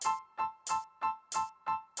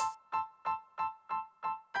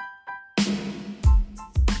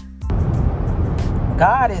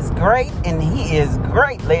God is great and He is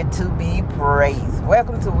greatly to be praised.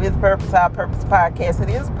 Welcome to With Purpose, Our Purpose podcast. It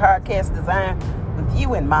is a podcast designed with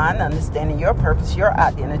you in mind, understanding your purpose, your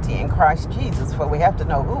identity in Christ Jesus. For we have to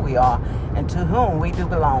know who we are and to whom we do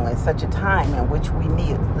belong in such a time in which we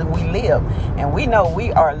live. And we know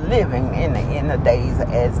we are living in the days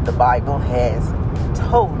as the Bible has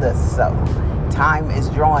told us so. Time is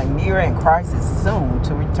drawing near and Christ is soon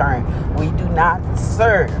to return. We do not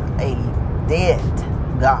serve a dead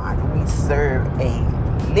God. We serve a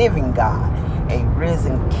living God, a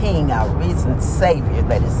risen King, our risen Savior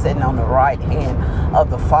that is sitting on the right hand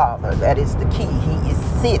of the Father. That is the key. He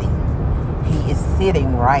is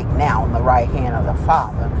sitting right now on the right hand of the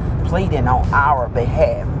Father, pleading on our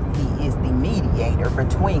behalf. He is the mediator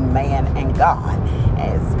between man and God.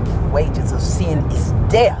 As wages of sin is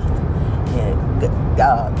death,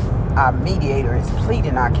 our mediator is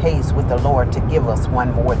pleading our case with the Lord to give us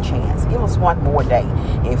one more chance. Give us one more day.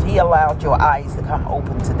 If He allowed your eyes to come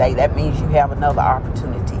open today, that means you have another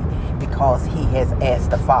opportunity, because He has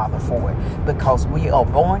asked the Father for it. Because we are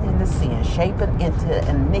born into sin, shapen into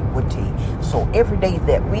iniquity. So every day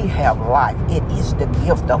that we have life, it is the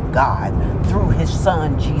gift of God through His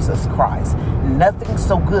Son, Jesus Christ. Nothing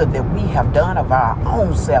so good that we have done of our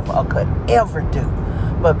own self or could ever do.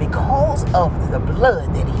 But because of the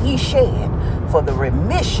blood that He shed for the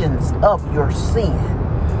remissions of your sin,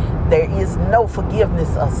 there is no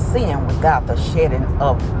forgiveness of sin without the shedding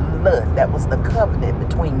of blood. That was the covenant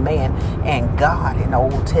between man and God in the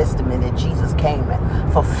Old Testament, that Jesus came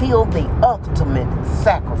and fulfilled the ultimate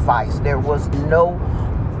sacrifice. There was no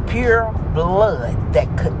pure blood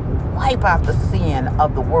that could wipe out the sin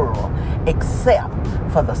of the world except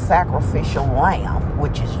for the sacrificial lamb,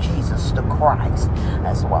 which is Jesus the Christ.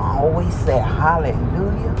 That's why I always say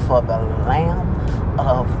hallelujah for the Lamb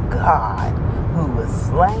of God who was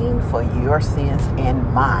slain for your sins and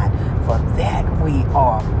mine. For that we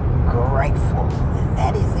are grateful. And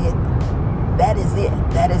that is it. That is it.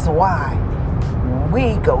 That is why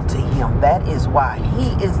we go to Him. That is why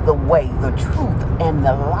He is the way, the truth, and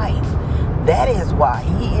the life. That is why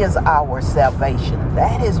He is our salvation.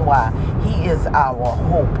 That is why He is our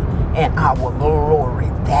hope and our glory.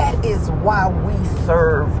 That is why we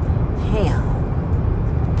serve Him.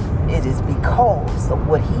 It is because of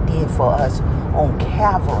what He did for us on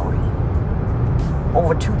Calvary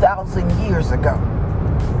over 2,000 years ago.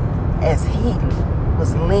 As He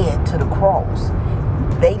was led to the cross,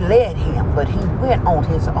 they led Him, but He went on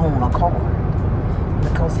His own accord.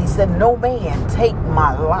 Because He said, no man take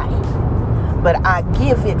my life, but I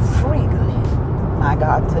give it freely. My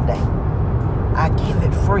God, today, I give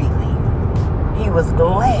it freely. He was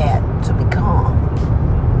glad to become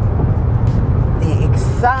the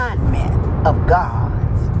assignment of God,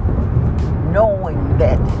 knowing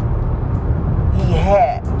that He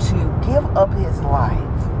had to give up His life.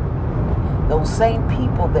 Those same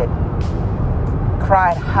people that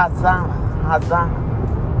cried Hosanna,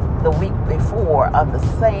 Hosanna, the week before are the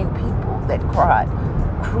same people that cried,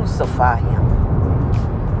 crucify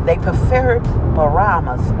Him. They preferred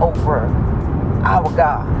Barabbas over our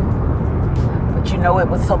God. But you know, it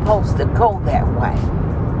was supposed to go that way.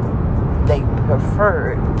 They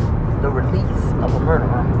preferred the release of a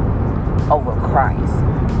murderer over Christ.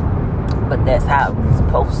 But that's how it was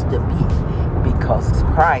supposed to be, because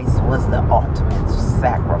Christ was the ultimate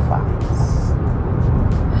sacrifice.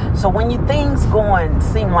 So when things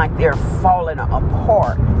seem like they're falling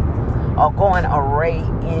apart or going array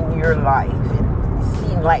in your life, and it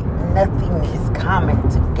seems like nothing is coming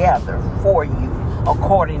together for you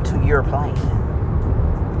according to your plan,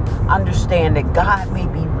 understand that God may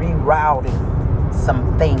be rerouting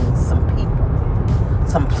some things, some people,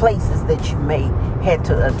 some places that you may have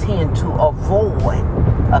to attend to avoid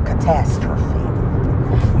a catastrophe.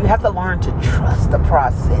 You have to learn to trust the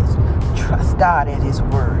process. Trust God at His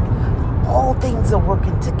word. All things are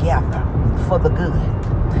working together for the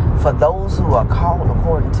good, for those who are called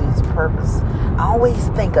according to His purpose. I always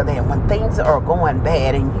think of that when things are going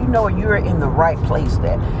bad and you know you're in the right place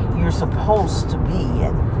that you're supposed to be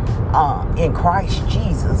in Christ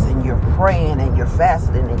Jesus, and you're praying and you're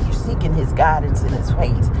fasting and you're seeking His guidance in His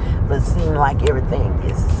face, but it seems like everything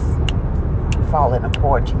is falling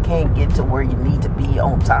apart. You can't get to where you need to be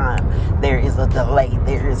on time. There is a delay.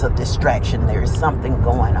 There is a distraction. There is something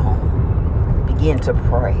going on. Begin to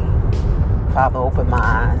pray. Father, open my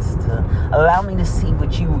eyes to allow me to see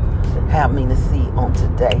what you have me to see on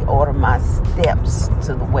today. Order my steps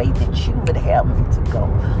to the way that you would have me to go.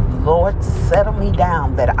 Lord, settle me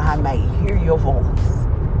down that I may hear your voice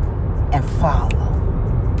and follow.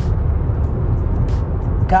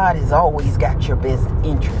 God has always got your best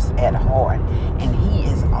interest at heart, and he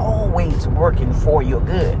is always working for your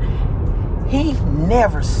good. He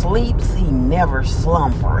never sleeps. He never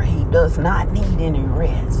slumbers. He does not need any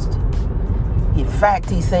rest. In fact,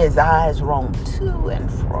 he says eyes roam to and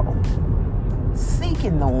fro,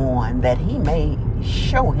 seeking the one that he may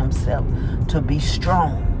show himself to be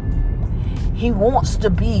strong. He wants to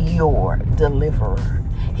be your deliverer.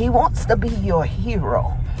 He wants to be your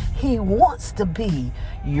hero. He wants to be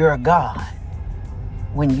your God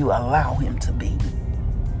when you allow him to be.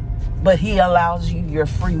 But he allows you your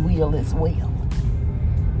free will as well.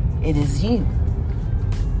 It is you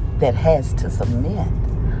that has to submit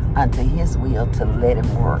unto his will to let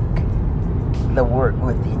him work the work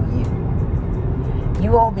within you.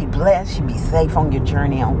 You all be blessed. You be safe on your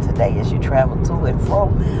journey on today as you travel to and fro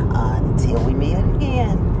until we meet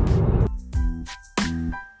again.